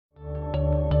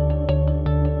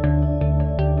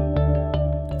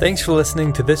Thanks for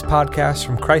listening to this podcast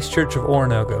from Christ Church of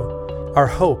Oronogo. Our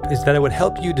hope is that it would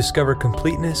help you discover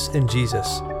completeness in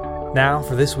Jesus. Now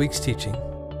for this week's teaching.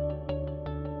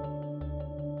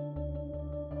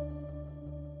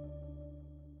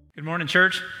 Good morning,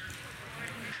 church.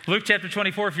 Luke chapter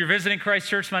 24. If you're visiting Christ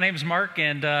Church, my name is Mark,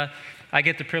 and I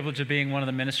get the privilege of being one of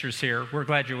the ministers here. We're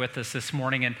glad you're with us this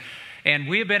morning. And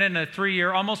we have been in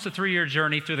almost a three-year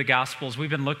journey through the Gospels. We've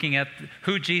been looking at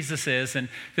who Jesus is. And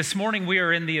this morning we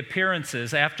are in the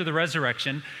appearances after the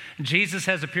resurrection. Jesus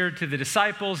has appeared to the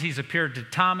disciples. He's appeared to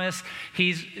Thomas.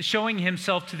 He's showing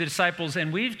himself to the disciples.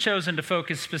 And we've chosen to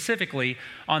focus specifically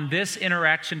on this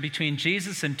interaction between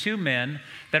Jesus and two men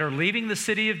that are leaving the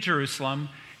city of Jerusalem,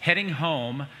 heading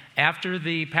home after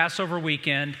the Passover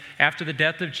weekend, after the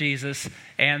death of Jesus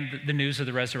and the news of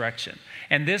the resurrection.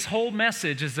 And this whole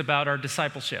message is about our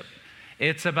discipleship.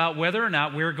 It's about whether or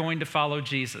not we're going to follow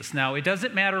Jesus. Now, it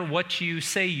doesn't matter what you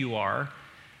say you are.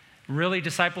 Really,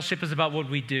 discipleship is about what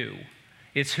we do.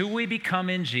 It's who we become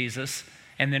in Jesus,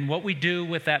 and then what we do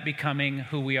with that becoming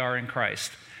who we are in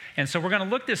Christ. And so we're going to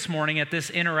look this morning at this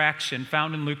interaction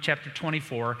found in Luke chapter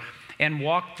 24 and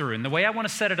walk through. And the way I want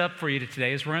to set it up for you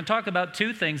today is we're going to talk about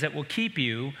two things that will keep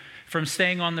you from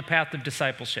staying on the path of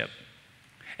discipleship.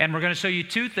 And we're going to show you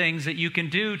two things that you can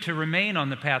do to remain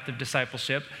on the path of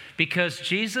discipleship, because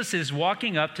Jesus is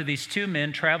walking up to these two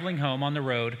men traveling home on the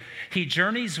road. He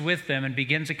journeys with them and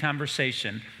begins a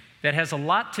conversation that has a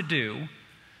lot to do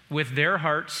with their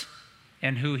hearts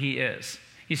and who he is.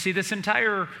 You see, this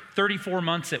entire 34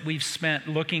 months that we've spent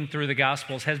looking through the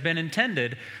Gospels has been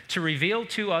intended to reveal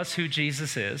to us who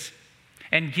Jesus is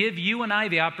and give you and I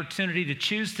the opportunity to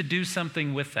choose to do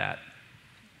something with that.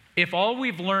 If all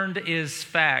we've learned is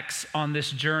facts on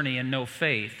this journey and no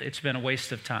faith, it's been a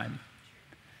waste of time.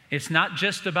 It's not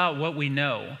just about what we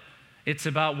know. It's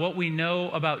about what we know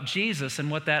about Jesus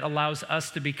and what that allows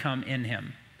us to become in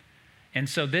him. And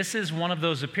so this is one of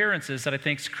those appearances that I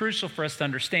think is crucial for us to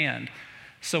understand,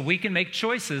 so we can make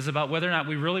choices about whether or not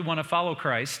we really want to follow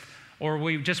Christ, or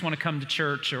we just want to come to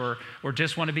church, or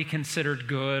just want to be considered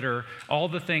good, or all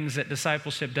the things that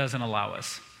discipleship doesn't allow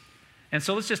us. And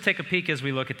so let's just take a peek as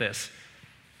we look at this.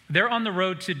 They're on the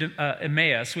road to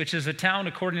Emmaus, which is a town,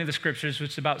 according to the scriptures,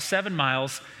 which is about 7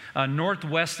 miles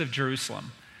northwest of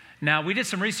Jerusalem. Now, we did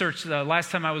some research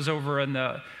last time I was over on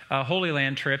the Holy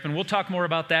Land trip, and we'll talk more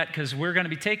about that because we're going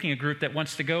to be taking a group that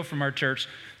wants to go from our church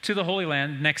to the Holy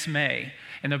Land next May.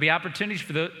 And there'll be opportunities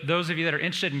for those of you that are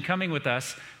interested in coming with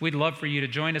us. We'd love for you to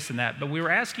join us in that. But we were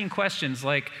asking questions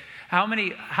like,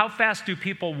 how fast do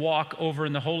people walk over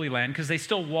in the Holy Land? Because they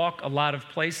still walk a lot of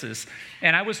places.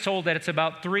 And I was told that it's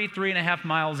about 3.5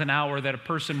 miles an hour that a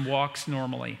person walks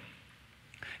normally.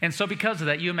 And so because of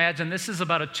that, you imagine this is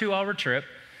about a 2-hour trip.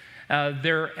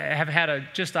 They have had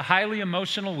just a highly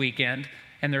emotional weekend,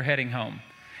 and they're heading home.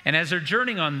 And as they're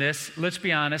journeying on this, let's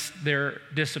be honest, they're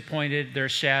disappointed, they're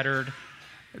shattered,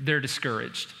 they're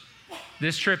discouraged.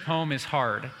 This trip home is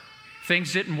hard.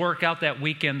 Things didn't work out that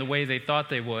weekend the way they thought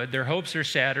they would. Their hopes are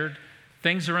shattered.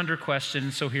 Things are under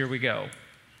question, so here we go.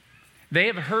 They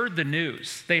have heard the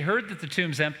news. They heard that the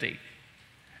tomb's empty.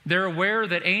 They're aware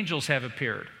that angels have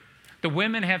appeared. The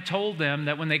women have told them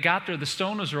that when they got there, the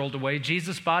stone was rolled away.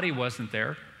 Jesus' body wasn't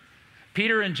there.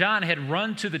 Peter and John had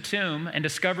run to the tomb and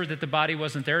discovered that the body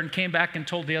wasn't there and came back and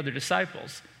told the other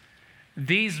disciples.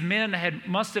 These men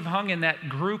must have hung in that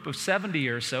group of 70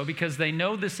 or so because they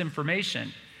know this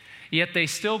information. Yet they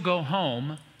still go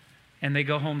home, and they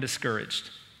go home discouraged.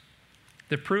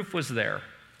 The proof was there.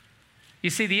 You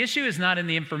see, the issue is not in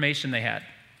the information they had.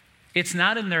 It's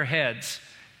not in their heads.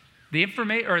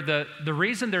 The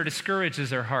reason they're discouraged is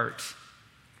their hearts.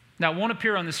 Now, it won't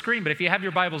appear on the screen, but if you have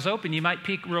your Bibles open, you might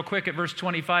peek real quick at verse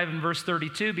 25 and verse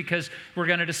 32, because we're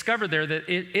going to discover there that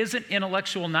it isn't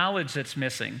intellectual knowledge that's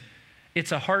missing.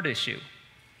 It's a heart issue. It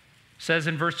says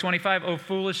in verse 25, "O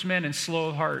foolish men and slow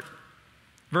of heart."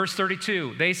 Verse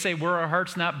 32, they say, "Were our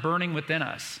hearts not burning within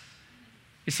us?"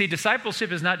 You see,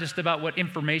 discipleship is not just about what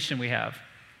information we have.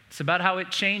 It's about how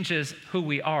it changes who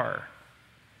we are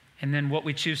and then what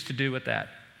we choose to do with that.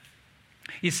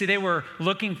 You see, they were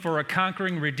looking for a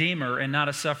conquering redeemer and not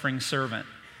a suffering servant.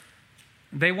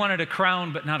 They wanted a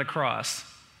crown but not a cross.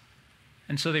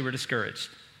 And so they were discouraged.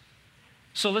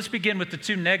 So let's begin with the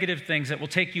two negative things that will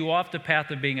take you off the path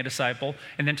of being a disciple,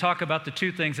 and then talk about the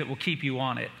two things that will keep you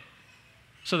on it.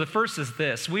 So the first is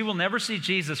this: we will never see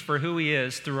Jesus for who he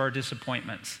is through our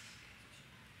disappointments.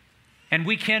 And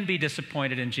we can be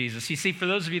disappointed in Jesus. You see, for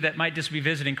those of you that might just be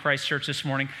visiting Christ Church this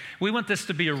morning, we want this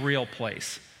to be a real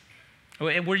place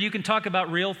where you can talk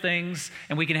about real things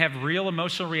and we can have real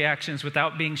emotional reactions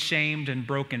without being shamed and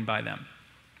broken by them.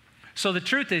 So the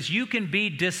truth is, you can be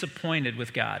disappointed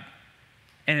with God.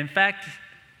 And in fact,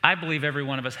 I believe every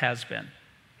one of us has been.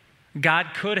 God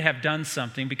could have done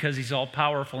something because he's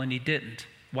all-powerful, and he didn't.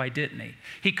 Why didn't he?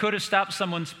 He could have stopped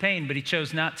someone's pain, but he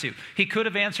chose not to. He could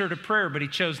have answered a prayer, but he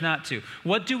chose not to.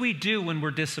 What do we do when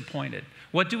we're disappointed?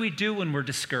 What do we do when we're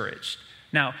discouraged?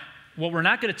 Now, what we're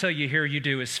not going to tell you here you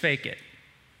do is fake it.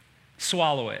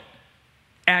 Swallow it.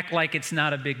 Act like it's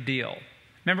not a big deal.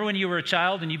 Remember when you were a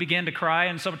child and you began to cry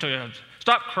and someone told you,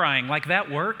 stop crying, like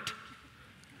that worked?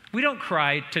 We don't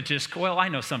cry to just, well, I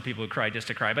know some people who cry just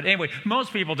to cry, but anyway,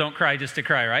 most people don't cry just to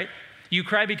cry, right? You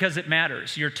cry because it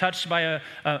matters. You're touched by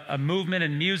a movement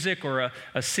in music or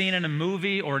a scene in a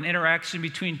movie or an interaction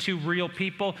between two real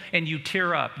people, and you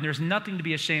tear up. And there's nothing to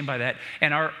be ashamed by that.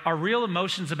 And our real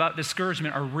emotions about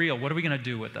discouragement are real. What are we going to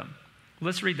do with them?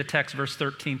 Let's read the text, verse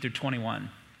 13 through 21.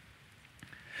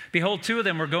 Behold, two of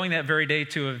them were going that very day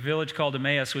to a village called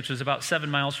Emmaus, which was about 7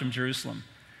 miles from Jerusalem.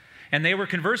 And they were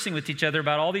conversing with each other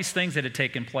about all these things that had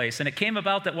taken place. And it came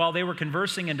about that while they were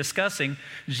conversing and discussing,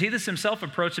 Jesus himself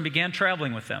approached and began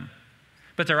traveling with them.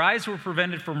 But their eyes were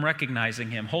prevented from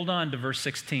recognizing him. Hold on to verse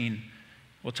 16.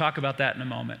 We'll talk about that in a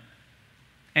moment.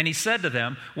 And he said to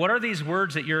them, what are these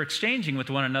words that you're exchanging with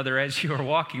one another as you are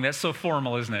walking? That's so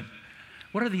formal, isn't it?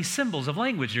 What are these symbols of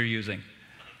language you're using?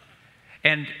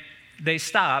 And they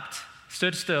stopped,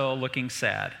 stood still, looking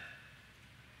sad.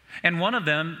 And one of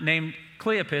them, named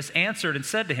Cleopas, answered and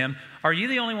said to him, are you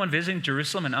the only one visiting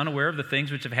Jerusalem and unaware of the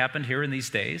things which have happened here in these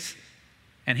days?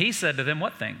 And he said to them,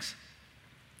 what things?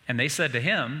 And they said to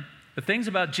him, the things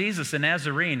about Jesus the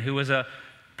Nazarene, who was a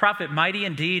prophet mighty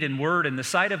in deed and word in the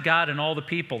sight of God and all the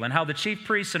people, and how the chief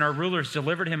priests and our rulers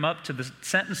delivered him up to the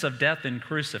sentence of death and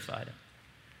crucified him.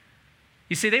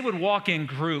 You see, they would walk in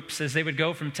groups as they would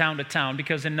go from town to town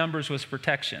because in numbers was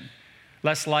protection.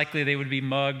 Less likely they would be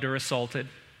mugged or assaulted.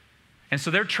 And so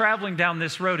they're traveling down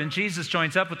this road, and Jesus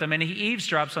joins up with them, and he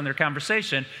eavesdrops on their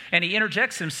conversation, and he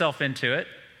interjects himself into it.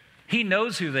 He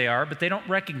knows who they are, but they don't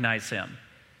recognize him.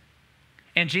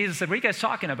 And Jesus said, what are you guys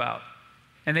talking about?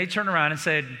 And they turned around and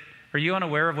said, are you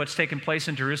unaware of what's taking place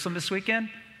in Jerusalem this weekend?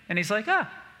 And he's like,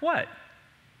 what?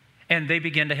 And they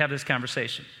begin to have this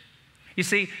conversation. You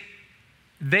see,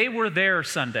 they were there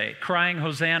Sunday crying,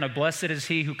 Hosanna, blessed is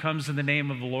he who comes in the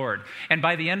name of the Lord. And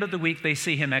by the end of the week, they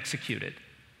see him executed.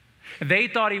 They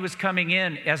thought he was coming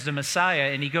in as the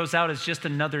Messiah, and he goes out as just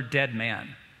another dead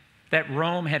man that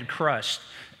Rome had crushed,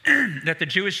 that the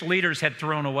Jewish leaders had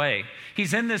thrown away.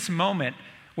 He's in this moment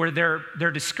where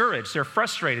they're discouraged, they're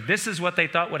frustrated. This is what they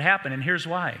thought would happen, and here's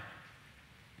why.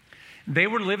 They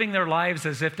were living their lives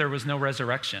as if there was no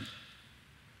resurrection.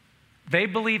 They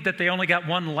believed that they only got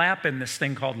one lap in this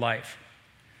thing called life.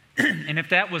 And if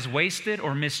that was wasted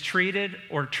or mistreated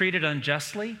or treated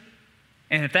unjustly,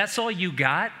 and if that's all you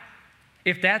got,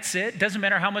 if that's it, doesn't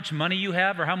matter how much money you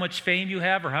have or how much fame you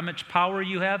have or how much power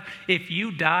you have, if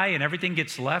you die and everything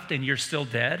gets left and you're still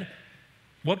dead,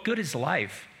 what good is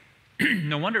life?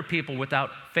 No wonder people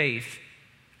without faith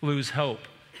lose hope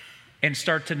and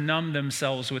start to numb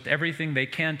themselves with everything they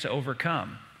can to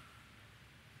overcome.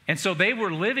 And so they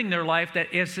were living their life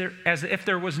as if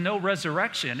there was no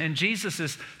resurrection. And Jesus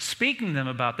is speaking to them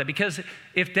about that, because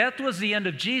if death was the end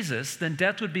of Jesus, then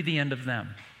death would be the end of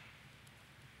them.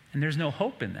 And there's no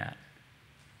hope in that.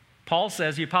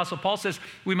 The Apostle Paul says,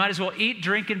 we might as well eat,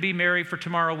 drink, and be merry, for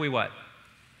tomorrow we what?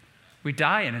 We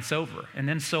die and it's over. And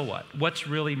then so what? What's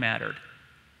really mattered?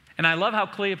 And I love how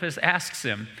Cleopas asks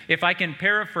him. If I can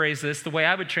paraphrase this, the way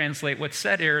I would translate what's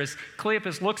said here is,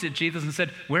 Cleopas looks at Jesus and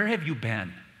said, where have you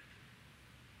been?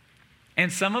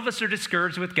 And some of us are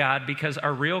discouraged with God because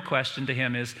our real question to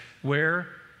him is, where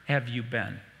have you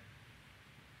been?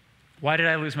 Why did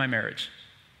I lose my marriage?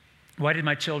 Why did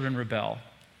my children rebel?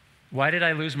 Why did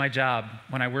I lose my job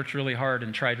when I worked really hard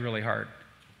and tried really hard?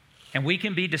 And we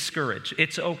can be discouraged.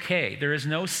 It's okay. There is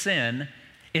no sin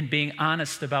in being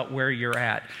honest about where you're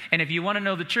at. And if you want to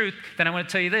know the truth, then I want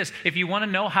to tell you this. If you want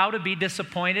to know how to be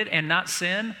disappointed and not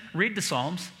sin, read the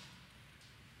Psalms.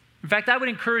 In fact, I would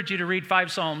encourage you to read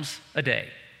 5 Psalms a day.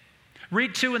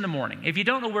 Read 2 in the morning. If you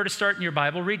don't know where to start in your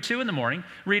Bible, read 2 in the morning.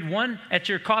 Read 1 at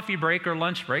your coffee break or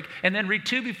lunch break, and then read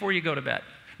 2 before you go to bed.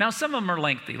 Now, some of them are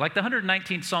lengthy, like the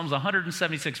 119th Psalm is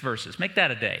 176 verses. Make that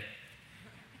a day.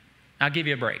 I'll give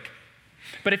you a break.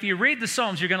 But if you read the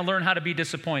Psalms, you're going to learn how to be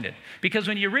disappointed. Because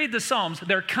when you read the Psalms,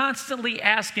 they're constantly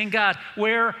asking God,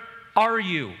 where are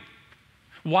you?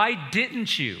 Why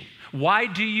didn't you? Why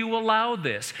do you allow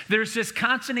this? There's this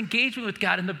constant engagement with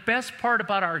God. And the best part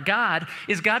about our God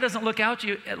is God doesn't look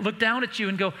down at you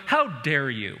and go, how dare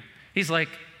you? He's like,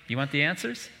 you want the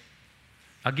answers?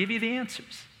 I'll give you the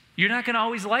answers. You're not going to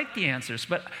always like the answers,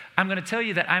 but I'm going to tell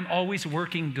you that I'm always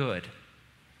working good,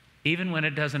 even when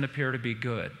it doesn't appear to be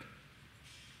good.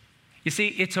 You see,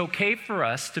 it's okay for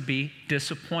us to be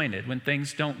disappointed when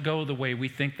things don't go the way we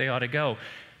think they ought to go,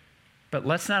 but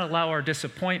let's not allow our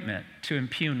disappointment to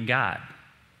impugn God.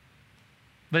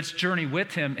 Let's journey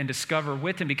with him and discover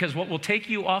with him, because what will take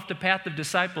you off the path of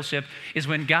discipleship is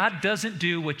when God doesn't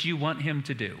do what you want him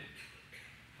to do,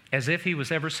 as if he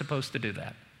was ever supposed to do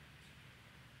that.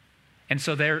 And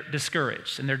so they're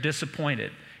discouraged and they're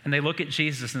disappointed, and they look at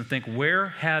Jesus and think, where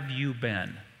have you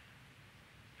been?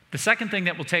 The second thing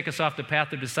that will take us off the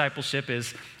path of discipleship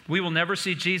is we will never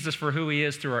see Jesus for who he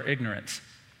is through our ignorance.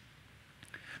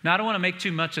 Now, I don't want to make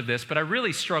too much of this, but I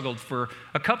really struggled for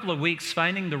a couple of weeks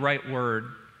finding the right word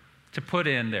to put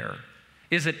in there.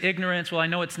 Is it ignorance? Well, I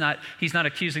know it's not. He's not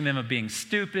accusing them of being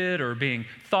stupid or being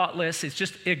thoughtless. It's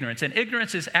just ignorance. And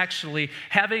ignorance is actually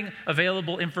having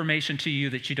available information to you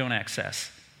that you don't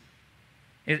access.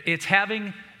 It's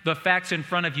having the facts in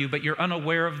front of you, but you're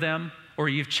unaware of them, or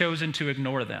you've chosen to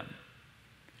ignore them.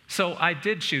 So I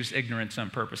did choose ignorance on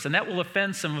purpose, and that will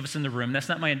offend some of us in the room. That's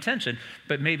not my intention,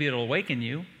 but maybe it'll awaken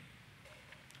you.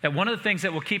 That one of the things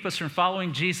that will keep us from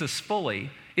following Jesus fully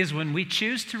is when we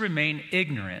choose to remain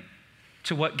ignorant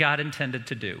to what God intended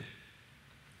to do.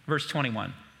 Verse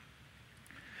 21.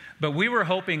 But we were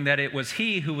hoping that it was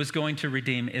he who was going to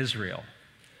redeem Israel.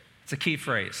 It's a key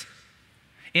phrase.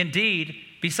 Indeed,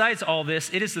 besides all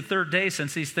this, it is the third day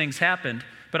since these things happened.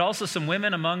 But also some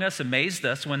women among us amazed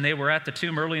us when they were at the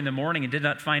tomb early in the morning and did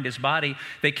not find his body.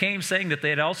 They came saying that they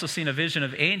had also seen a vision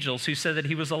of angels who said that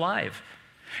he was alive.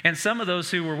 And some of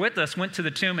those who were with us went to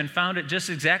the tomb and found it just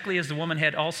exactly as the woman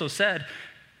had also said,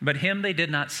 but him they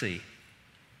did not see.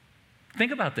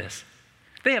 Think about this.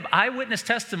 They have eyewitness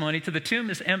testimony to the tomb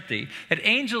is empty, that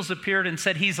angels appeared and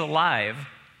said he's alive,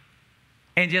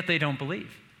 and yet they don't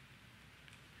believe.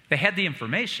 They had the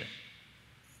information.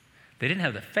 They didn't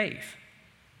have the faith.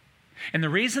 And the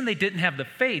reason they didn't have the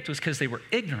faith was because they were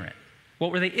ignorant.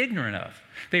 What were they ignorant of?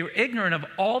 They were ignorant of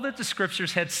all that the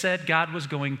scriptures had said God was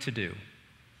going to do.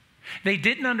 They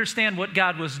didn't understand what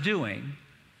God was doing,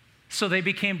 so they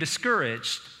became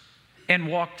discouraged and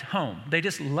walked home. They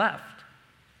just left.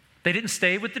 They didn't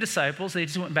stay with the disciples. They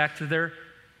just went back to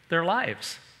their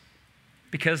lives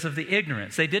because of the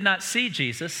ignorance. They did not see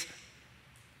Jesus,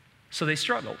 so they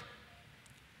struggled.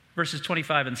 Verses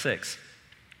 25 and 6.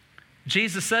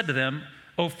 Jesus said to them,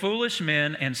 O foolish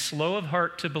men and slow of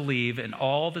heart to believe in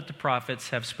all that the prophets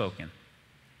have spoken.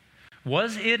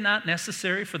 Was it not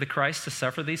necessary for the Christ to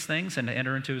suffer these things and to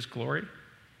enter into his glory?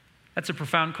 That's a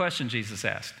profound question Jesus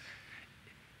asked.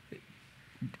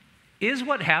 Is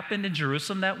what happened in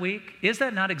Jerusalem that week, is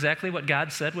that not exactly what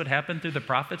God said would happen through the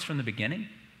prophets from the beginning?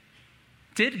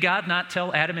 Did God not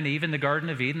tell Adam and Eve in the Garden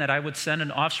of Eden that I would send an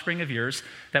offspring of yours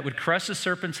that would crush the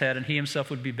serpent's head and he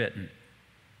himself would be bitten?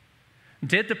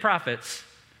 Did the prophets,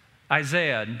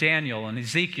 Isaiah and Daniel and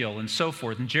Ezekiel and so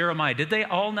forth, and Jeremiah, did they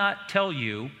all not tell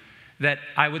you that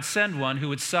I would send one who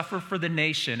would suffer for the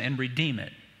nation and redeem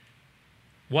it?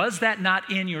 Was that not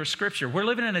in your scripture? We're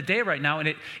living in a day right now,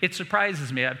 and it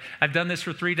surprises me. I've done this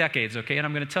for 3 decades, okay? And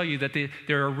I'm going to tell you that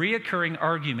there are reoccurring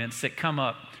arguments that come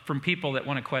up from people that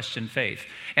want to question faith.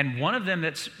 And one of them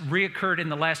that's reoccurred in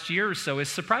the last year or so is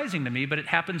surprising to me, but it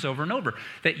happens over and over.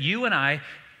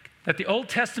 That the Old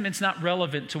Testament's not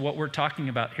relevant to what we're talking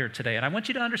about here today. And I want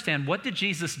you to understand, what did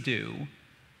Jesus do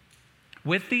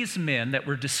with these men that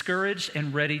were discouraged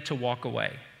and ready to walk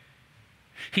away?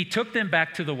 He took them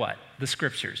back to the what? The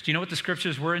scriptures. Do you know what the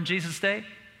scriptures were in Jesus' day?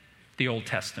 The Old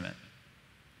Testament.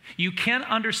 You can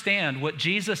understand what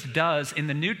Jesus does in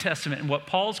the New Testament and what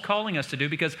Paul's calling us to do,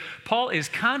 because Paul is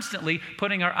constantly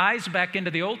putting our eyes back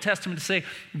into the Old Testament to say,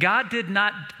 God did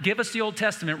not give us the Old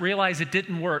Testament, realize it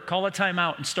didn't work, call a time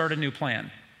out and start a new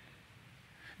plan.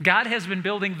 God has been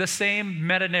building the same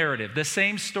meta-narrative, the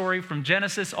same story from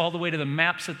Genesis all the way to the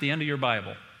maps at the end of your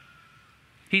Bible.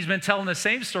 He's been telling the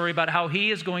same story about how he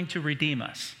is going to redeem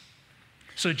us.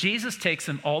 So Jesus takes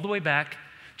them all the way back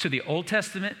to the Old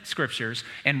Testament scriptures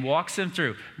and walks them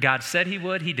through. God said he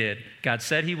would, he did. God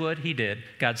said he would, he did.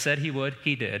 God said he would,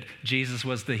 he did. Jesus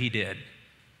was the he did.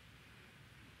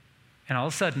 And all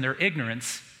of a sudden their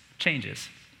ignorance changes.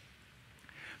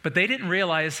 But they didn't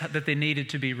realize that they needed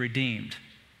to be redeemed.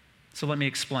 So let me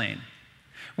explain.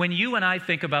 When you and I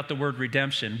think about the word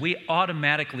redemption, we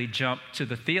automatically jump to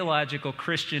the theological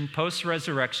Christian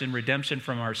post-resurrection redemption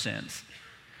from our sins.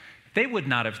 They would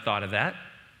not have thought of that.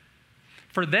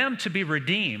 For them to be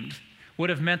redeemed would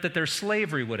have meant that their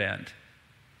slavery would end.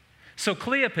 So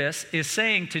Cleopas is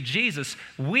saying to Jesus,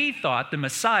 we thought the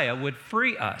Messiah would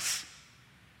free us.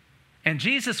 And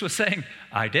Jesus was saying,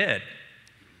 I did.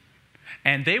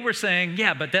 And they were saying,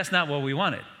 yeah, but that's not what we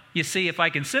wanted. You see, if I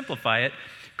can simplify it,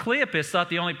 Cleopas thought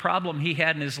the only problem he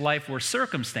had in his life were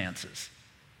circumstances.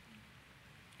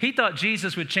 He thought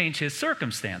Jesus would change his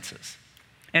circumstances.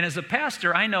 And as a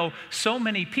pastor, I know so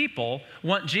many people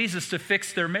want Jesus to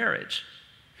fix their marriage,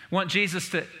 want Jesus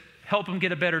to help them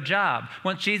get a better job,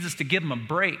 want Jesus to give them a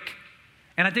break.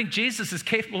 And I think Jesus is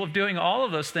capable of doing all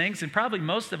of those things, and probably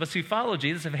most of us who follow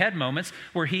Jesus have had moments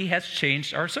where he has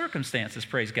changed our circumstances,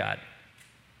 praise God.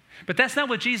 But that's not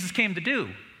what Jesus came to do,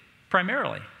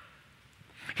 primarily.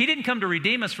 He didn't come to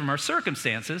redeem us from our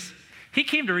circumstances. He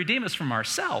came to redeem us from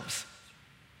ourselves.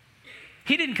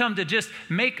 He didn't come to just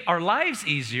make our lives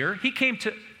easier. He came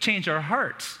to change our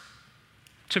hearts,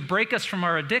 to break us from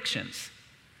our addictions,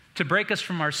 to break us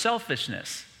from our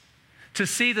selfishness, to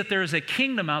see that there is a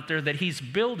kingdom out there that he's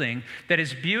building that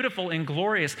is beautiful and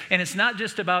glorious. And it's not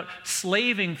just about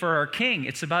slaving for our king.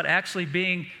 It's about actually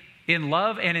being in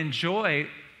love and enjoy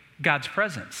God's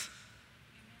presence.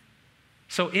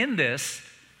 So in this,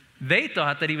 they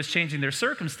thought that he was changing their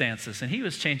circumstances, and he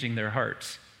was changing their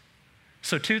hearts.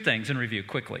 So 2 things in review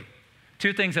quickly.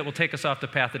 2 things that will take us off the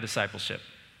path of discipleship.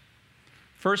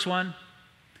 First one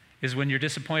is when you're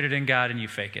disappointed in God and you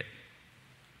fake it.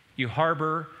 You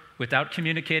harbor, without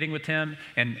communicating with him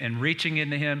and reaching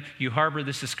into him, you harbor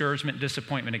this discouragement and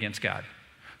disappointment against God.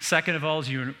 Second of all is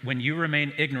when you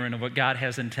remain ignorant of what God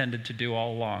has intended to do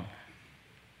all along.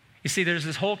 You see, there's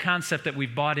this whole concept that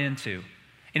we've bought into,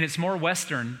 and it's more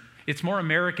Western, it's more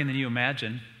American than you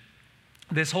imagine.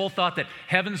 This whole thought that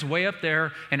heaven's way up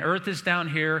there and earth is down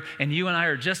here, and you and I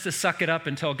are just to suck it up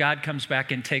until God comes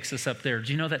back and takes us up there.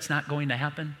 Do you know that's not going to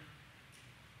happen?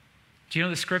 Do you know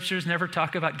the scriptures never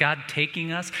talk about God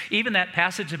taking us? Even that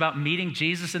passage about meeting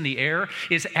Jesus in the air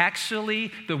is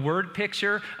actually the word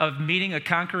picture of meeting a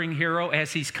conquering hero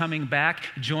as he's coming back,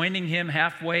 joining him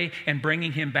halfway and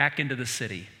bringing him back into the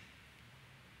city.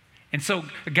 And so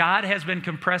God has been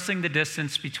compressing the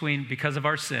distance because of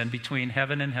our sin, between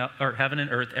heaven and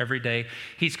earth every day.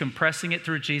 He's compressing it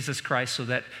through Jesus Christ so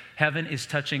that heaven is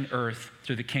touching earth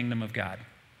through the kingdom of God.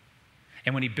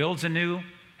 And when he builds a new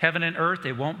heaven and earth,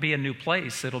 it won't be a new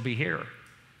place, it'll be here.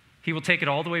 He will take it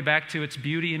all the way back to its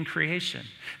beauty in creation.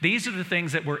 These are the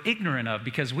things that we're ignorant of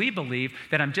because we believe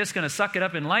that I'm just going to suck it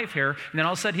up in life here, and then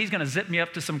all of a sudden he's going to zip me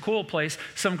up to some cool place,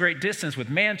 some great distance with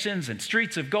mansions and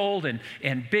streets of gold and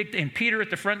Peter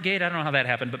at the front gate. I don't know how that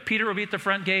happened, but Peter will be at the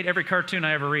front gate. Every cartoon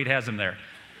I ever read has him there.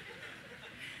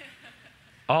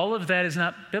 All of that is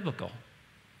not biblical.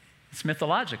 It's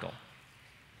mythological.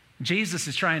 Jesus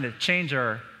is trying to change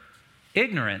our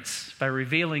ignorance by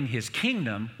revealing his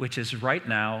kingdom, which is right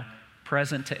now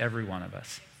present to every one of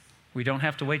us. We don't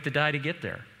have to wait to die to get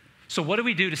there. So what do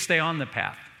we do to stay on the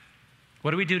path?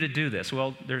 What do we do to do this?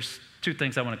 Well, there's 2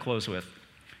 things I want to close with.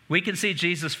 We can see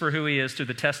Jesus for who he is through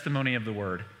the testimony of the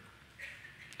word.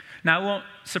 Now, it won't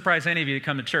surprise any of you to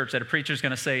come to church that a preacher is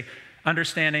going to say,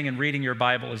 understanding and reading your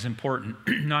Bible is important.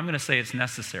 No, I'm going to say it's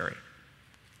necessary.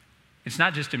 It's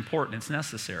not just important, it's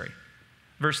necessary.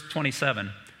 Verse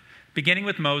 27. Beginning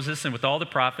with Moses and with all the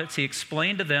prophets, he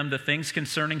explained to them the things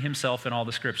concerning himself in all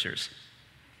the scriptures.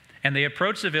 And they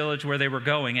approached the village where they were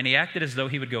going, and he acted as though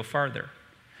he would go farther.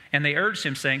 And they urged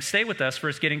him, saying, "Stay with us, for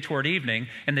it's getting toward evening,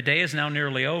 and the day is now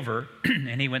nearly over."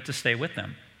 And he went to stay with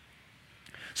them.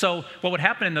 So what would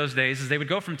happen in those days is they would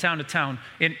go from town to town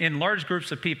in large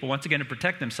groups of people, once again, to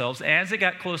protect themselves. As it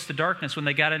got close to darkness, when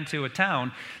they got into a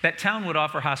town, that town would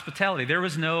offer hospitality. There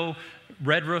was no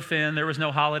Red Roof Inn, there was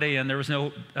no Holiday Inn, there was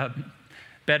no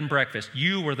bed and breakfast.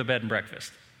 You were the bed and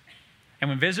breakfast. And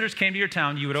when visitors came to your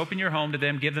town, you would open your home to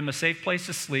them, give them a safe place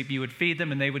to sleep, you would feed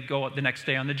them, and they would go the next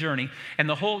day on the journey.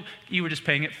 And you were just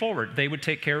paying it forward. They would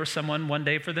take care of someone one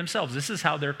day for themselves. This is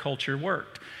how their culture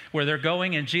worked, where they're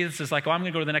going, and Jesus is like, "Oh, I'm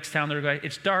going to go to the next town." They're going,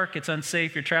 "It's dark, it's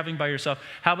unsafe, you're traveling by yourself.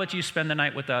 How about you spend the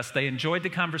night with us?" They enjoyed the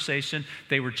conversation.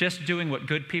 They were just doing what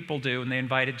good people do, and they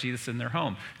invited Jesus in their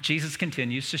home. Jesus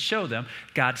continues to show them.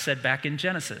 God said back in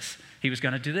Genesis, he was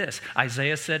going to do this.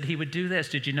 Isaiah said he would do this.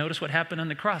 Did you notice what happened on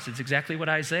the cross? It's exactly what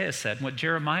Isaiah said, what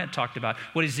Jeremiah talked about,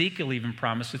 what Ezekiel even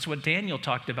promised. It's what Daniel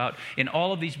talked about in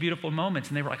all of these beautiful moments.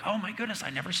 And they were like, "Oh my goodness, I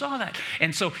never saw that."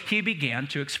 And so he began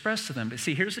to express to them. But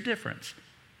see, here's the difference.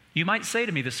 You might say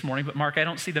to me this morning, "But Mark, I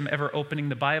don't see them ever opening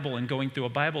the Bible and going through a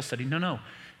Bible study." No.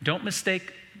 Don't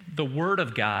mistake the Word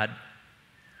of God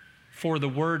for the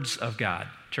words of God.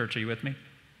 Church, are you with me?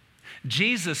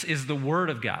 Jesus is the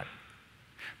Word of God.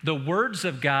 The words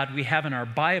of God we have in our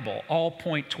Bible all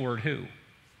point toward who?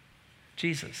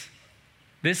 Jesus.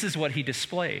 This is what he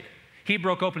displayed. He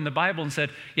broke open the Bible and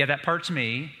said, "Yeah, that part's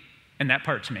me, and that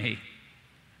part's me.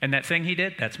 And that thing he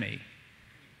did, that's me."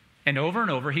 And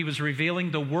over, he was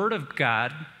revealing the Word of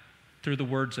God through the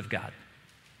words of God.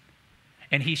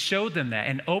 And he showed them that,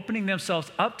 and opening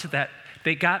themselves up to that,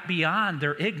 they got beyond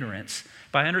their ignorance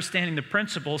by understanding the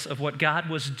principles of what God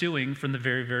was doing from the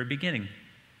very, very beginning.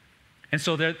 And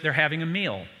so they're having a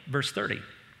meal, verse 30.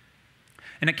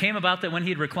 And it came about that when he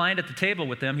had reclined at the table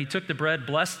with them, he took the bread,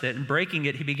 blessed it, and breaking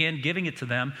it, he began giving it to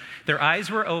them. Their eyes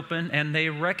were open, and they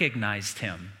recognized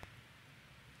him.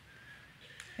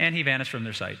 And he vanished from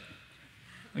their sight,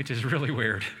 which is really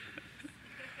weird.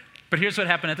 But here's what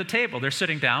happened at the table. They're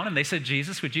sitting down, and they said,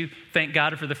 Jesus, would you thank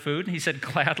God for the food? And he said,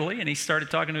 gladly. And he started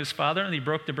talking to his father, and he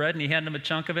broke the bread, and he handed him a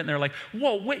chunk of it. And they're like,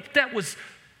 whoa, wait, that was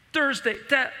Thursday.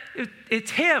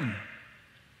 It's him.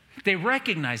 They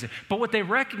recognized it. But what they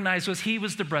recognized was he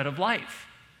was the bread of life.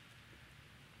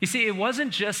 You see, it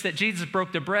wasn't just that Jesus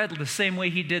broke the bread the same way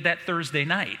he did that Thursday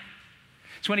night.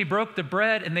 It's when he broke the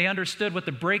bread and they understood what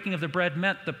the breaking of the bread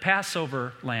meant, the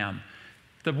Passover lamb,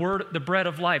 the bread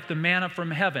of life, the manna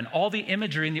from heaven, all the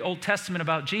imagery in the Old Testament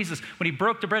about Jesus. When he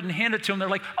broke the bread and handed it to them, they're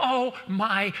like, oh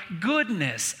my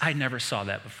goodness, I never saw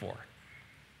that before.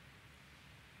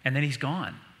 And then he's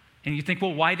gone. And you think,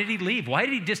 well, why did he leave? Why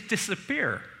did he just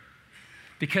disappear?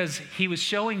 Because he was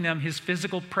showing them his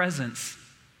physical presence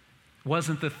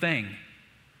wasn't the thing.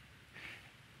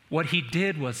 What he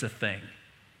did was the thing.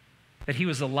 That he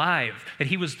was alive, that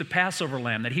he was the Passover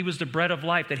lamb, that he was the bread of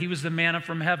life, that he was the manna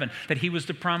from heaven, that he was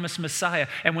the promised Messiah.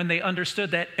 And when they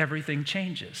understood that, everything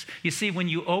changes. You see, when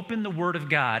you open the Word of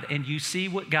God and you see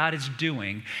what God is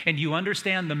doing and you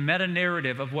understand the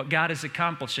meta-narrative of what God is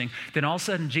accomplishing, then all of a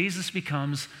sudden Jesus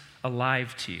becomes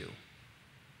alive to you.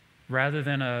 Rather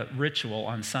than a ritual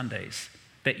on Sundays,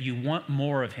 that you want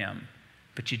more of him,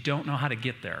 but you don't know how to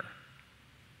get there.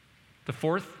 The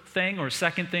fourth thing or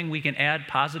second thing we can add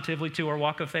positively to our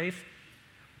walk of faith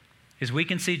is we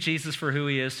can see Jesus for who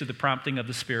he is through the prompting of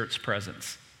the Spirit's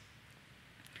presence.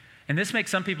 And this makes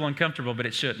some people uncomfortable, but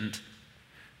it shouldn't.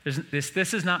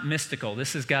 This is not mystical.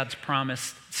 This is God's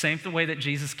promise. Same way that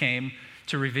Jesus came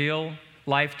to reveal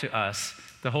life to us,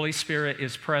 the Holy Spirit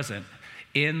is present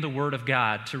in the Word of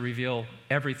God to reveal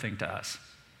everything to us.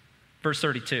 Verse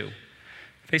 32,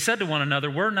 they said to one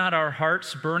another, were not our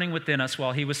hearts burning within us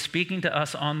while he was speaking to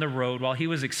us on the road, while he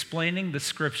was explaining the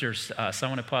Scriptures to us? I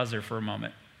want to pause there for a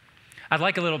moment. I'd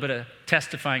like a little bit of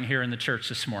testifying here in the church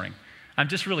this morning. I'm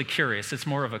just really curious. It's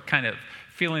more of a kind of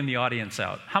feeling the audience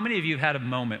out. How many of you have had a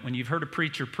moment when you've heard a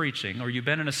preacher preaching, or you've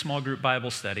been in a small group Bible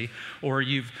study, or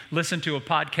you've listened to a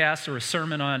podcast or a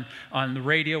sermon on the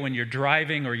radio when you're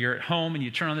driving, or you're at home and you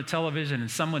turn on the television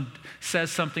and someone says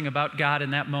something about God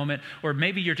in that moment, or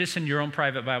maybe you're just in your own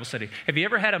private Bible study. Have you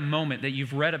ever had a moment that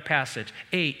you've read a passage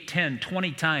 8, 10,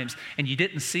 20 times and you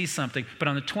didn't see something, but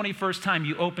on the 21st time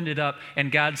you opened it up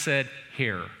and God said,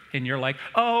 here, and you're like,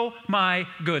 oh my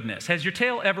goodness. Has your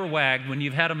tail ever wagged when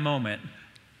you've had a moment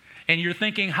and you're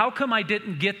thinking, how come I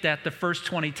didn't get that the first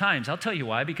 20 times? I'll tell you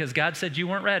why, because God said you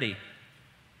weren't ready.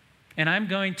 And I'm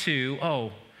going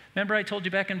to, remember I told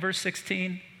you back in verse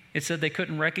 16, it said they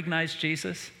couldn't recognize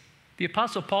Jesus? The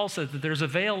Apostle Paul says that there's a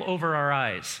veil over our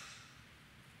eyes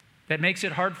that makes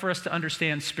it hard for us to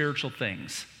understand spiritual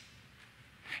things.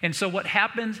 And so what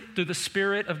happens through the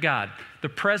Spirit of God, the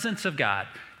presence of God,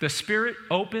 the Spirit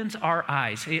opens our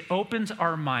eyes. It opens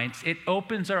our minds. It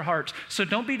opens our hearts. So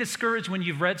don't be discouraged when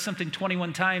you've read something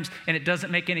 21 times and it doesn't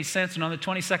make any sense. And on the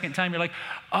 22nd time, you're like,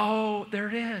 oh, there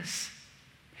it is.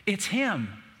 It's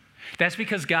him. That's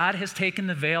because God has taken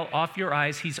the veil off your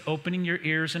eyes. He's opening your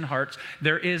ears and hearts.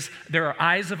 There are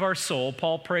eyes of our soul.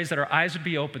 Paul prays that our eyes would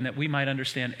be open, that we might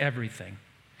understand everything.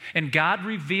 And God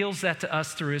reveals that to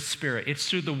us through his Spirit. It's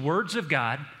through the words of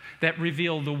God that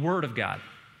reveal the Word of God,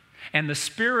 and the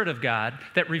Spirit of God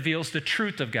that reveals the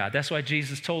truth of God. That's why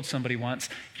Jesus told somebody once,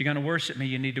 if you're going to worship me,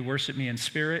 you need to worship me in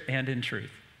spirit and in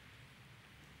truth.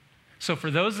 So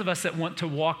for those of us that want to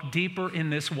walk deeper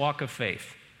in this walk of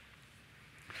faith,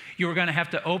 you're going to have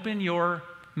to open your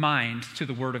mind to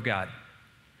the Word of God,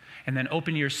 and then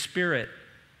open your spirit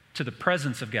to the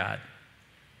presence of God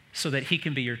so that he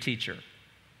can be your teacher.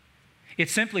 It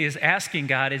simply is asking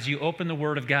God, as you open the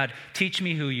Word of God, teach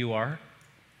me who you are.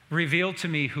 Reveal to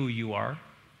me who you are.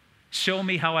 Show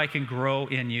me how I can grow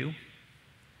in you.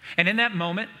 And in that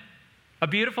moment, a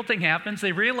beautiful thing happens.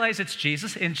 They realize it's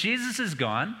Jesus, and Jesus is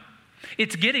gone.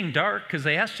 It's getting dark because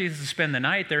they asked Jesus to spend the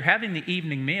night. They're having the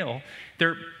evening meal.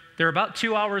 They're about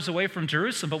 2 hours away from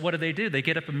Jerusalem, but what do? They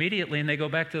get up immediately and they go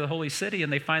back to the holy city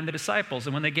and they find the disciples.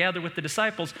 And when they gather with the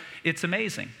disciples, it's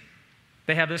amazing.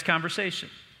 They have this conversation.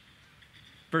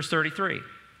 Verse 33.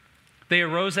 They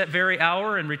arose that very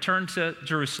hour and returned to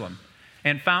Jerusalem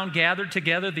and found gathered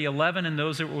together the 11 and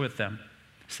those that were with them.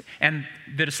 And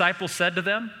the disciples said to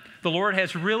them, the Lord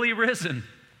has really risen.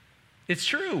 It's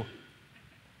true.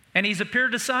 And he's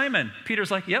appeared to Simon.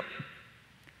 Peter's like, yep.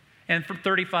 And from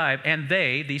 35, and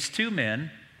they, these two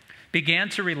men, began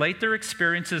to relate their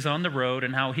experiences on the road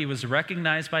and how he was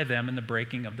recognized by them in the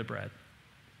breaking of the bread.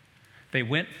 They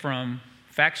went from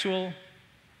factual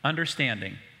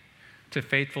understanding to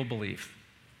faithful belief.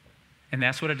 And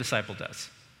that's what a disciple does.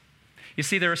 You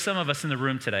see, there are some of us in the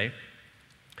room today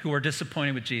who are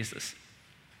disappointed with Jesus.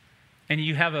 And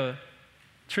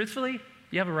truthfully,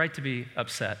 you have a right to be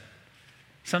upset.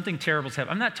 Something terrible's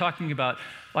happened. I'm not talking about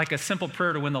like a simple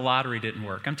prayer to win the lottery didn't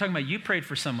work. I'm talking about you prayed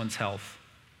for someone's health.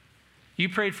 You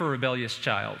prayed for a rebellious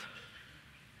child.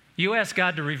 You asked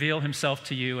God to reveal himself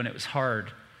to you, and it was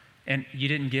hard, and you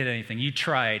didn't get anything. You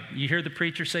tried. You hear the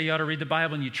preacher say you ought to read the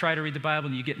Bible, and you try to read the Bible,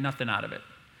 and you get nothing out of it.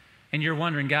 And you're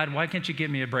wondering, God, why can't you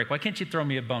give me a break? Why can't you throw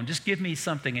me a bone? Just give me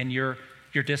something, and you're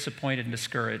disappointed and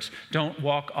discouraged. Don't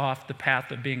walk off the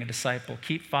path of being a disciple.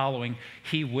 Keep following.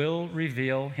 He will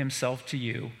reveal himself to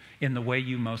you in the way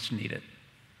you most need it.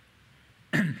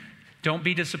 Don't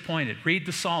be disappointed. Read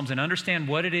the Psalms and understand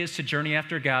what it is to journey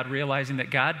after God, realizing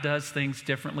that God does things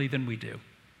differently than we do,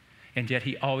 and yet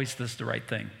he always does the right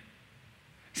thing.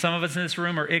 Some of us in this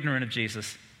room are ignorant of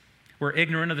Jesus. We're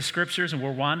ignorant of the scriptures, and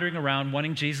we're wandering around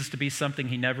wanting Jesus to be something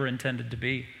he never intended to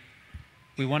be.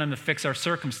 We want him to fix our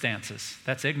circumstances.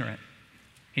 That's ignorant.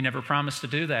 He never promised to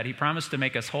do that. He promised to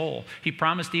make us whole. He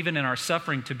promised even in our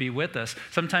suffering to be with us.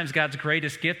 Sometimes God's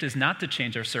greatest gift is not to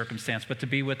change our circumstance, but to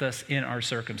be with us in our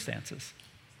circumstances.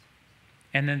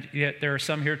 And then yet there are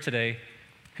some here today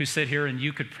who sit here and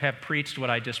you could have preached what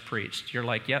I just preached. You're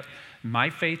like, yep, my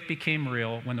faith became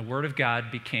real when the Word of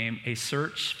God became a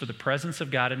search for the presence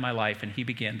of God in my life, and he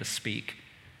began to speak.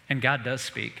 And God does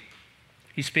speak.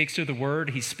 He speaks through the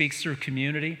Word. He speaks through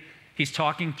community. He's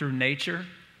talking through nature.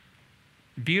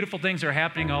 Beautiful things are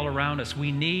happening all around us.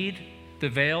 We need the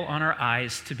veil on our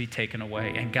eyes to be taken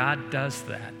away, and God does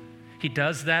that. He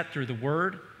does that through the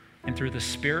Word and through the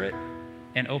Spirit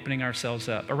and opening ourselves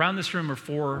up. Around this room are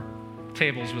 4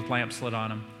 tables with lamps lit on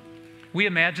them. We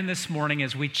imagine this morning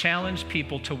as we challenge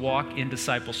people to walk in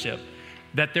discipleship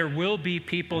that there will be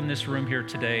people in this room here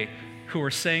today who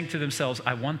are saying to themselves,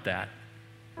 I want that.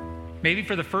 Maybe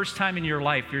for the first time in your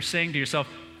life, you're saying to yourself,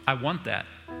 I want that.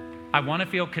 I want to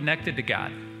feel connected to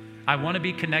God. I want to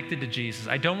be connected to Jesus.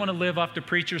 I don't want to live off the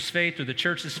preacher's faith or the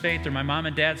church's faith or my mom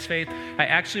and dad's faith. I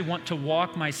actually want to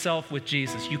walk myself with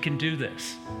Jesus. You can do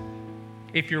this.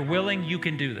 If you're willing, you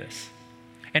can do this.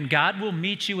 And God will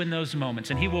meet you in those moments,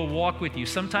 and he will walk with you,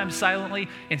 sometimes silently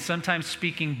and sometimes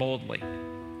speaking boldly.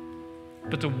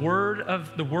 But the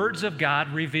words of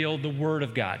God reveal the Word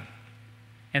of God.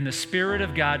 And the Spirit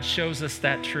of God shows us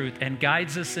that truth and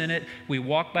guides us in it. We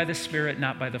walk by the Spirit,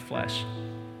 not by the flesh.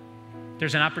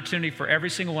 There's an opportunity for every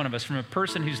single one of us, from a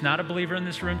person who's not a believer in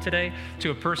this room today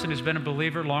to a person who's been a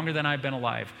believer longer than I've been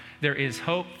alive. There is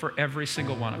hope for every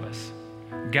single one of us.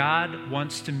 God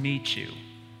wants to meet you.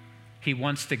 He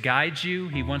wants to guide you.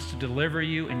 He wants to deliver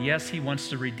you. And yes, he wants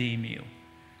to redeem you.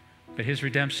 But his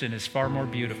redemption is far more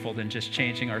beautiful than just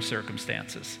changing our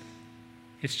circumstances.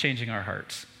 It's changing our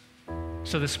hearts.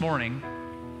 So this morning,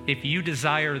 if you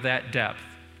desire that depth,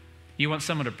 you want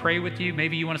someone to pray with you,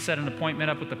 maybe you want to set an appointment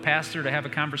up with the pastor to have a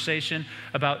conversation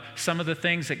about some of the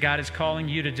things that God is calling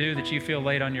you to do that you feel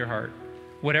laid on your heart.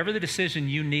 Whatever the decision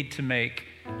you need to make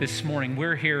this morning,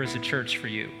 we're here as a church for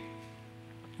you.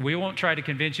 We won't try to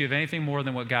convince you of anything more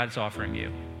than what God's offering you.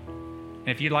 And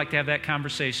if you'd like to have that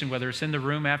conversation, whether it's in the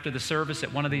room after the service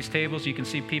at one of these tables, you can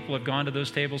see people have gone to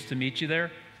those tables to meet you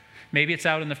there. Maybe it's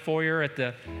out in the foyer at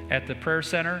the prayer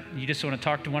center. You just want to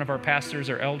talk to one of our pastors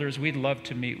or elders. We'd love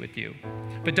to meet with you.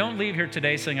 But don't leave here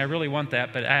today saying, I really want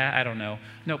that, but I don't know.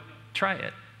 No, try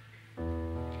it.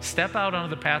 Step out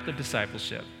onto the path of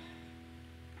discipleship.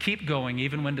 Keep going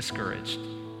even when discouraged.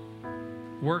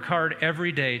 Work hard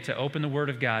every day to open the Word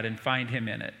of God and find him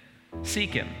in it.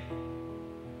 Seek him.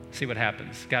 See what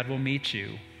happens. God will meet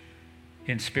you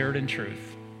in spirit and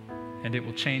truth, and it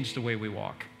will change the way we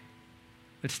walk.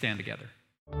 Let's stand together.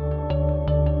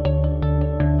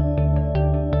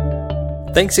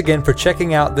 Thanks again for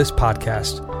checking out this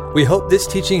podcast. We hope this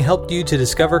teaching helped you to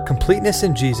discover completeness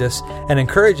in Jesus and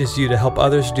encourages you to help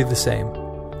others do the same.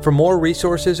 For more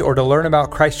resources or to learn about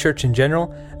Christ Church in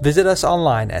general, visit us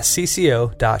online at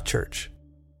cco.church.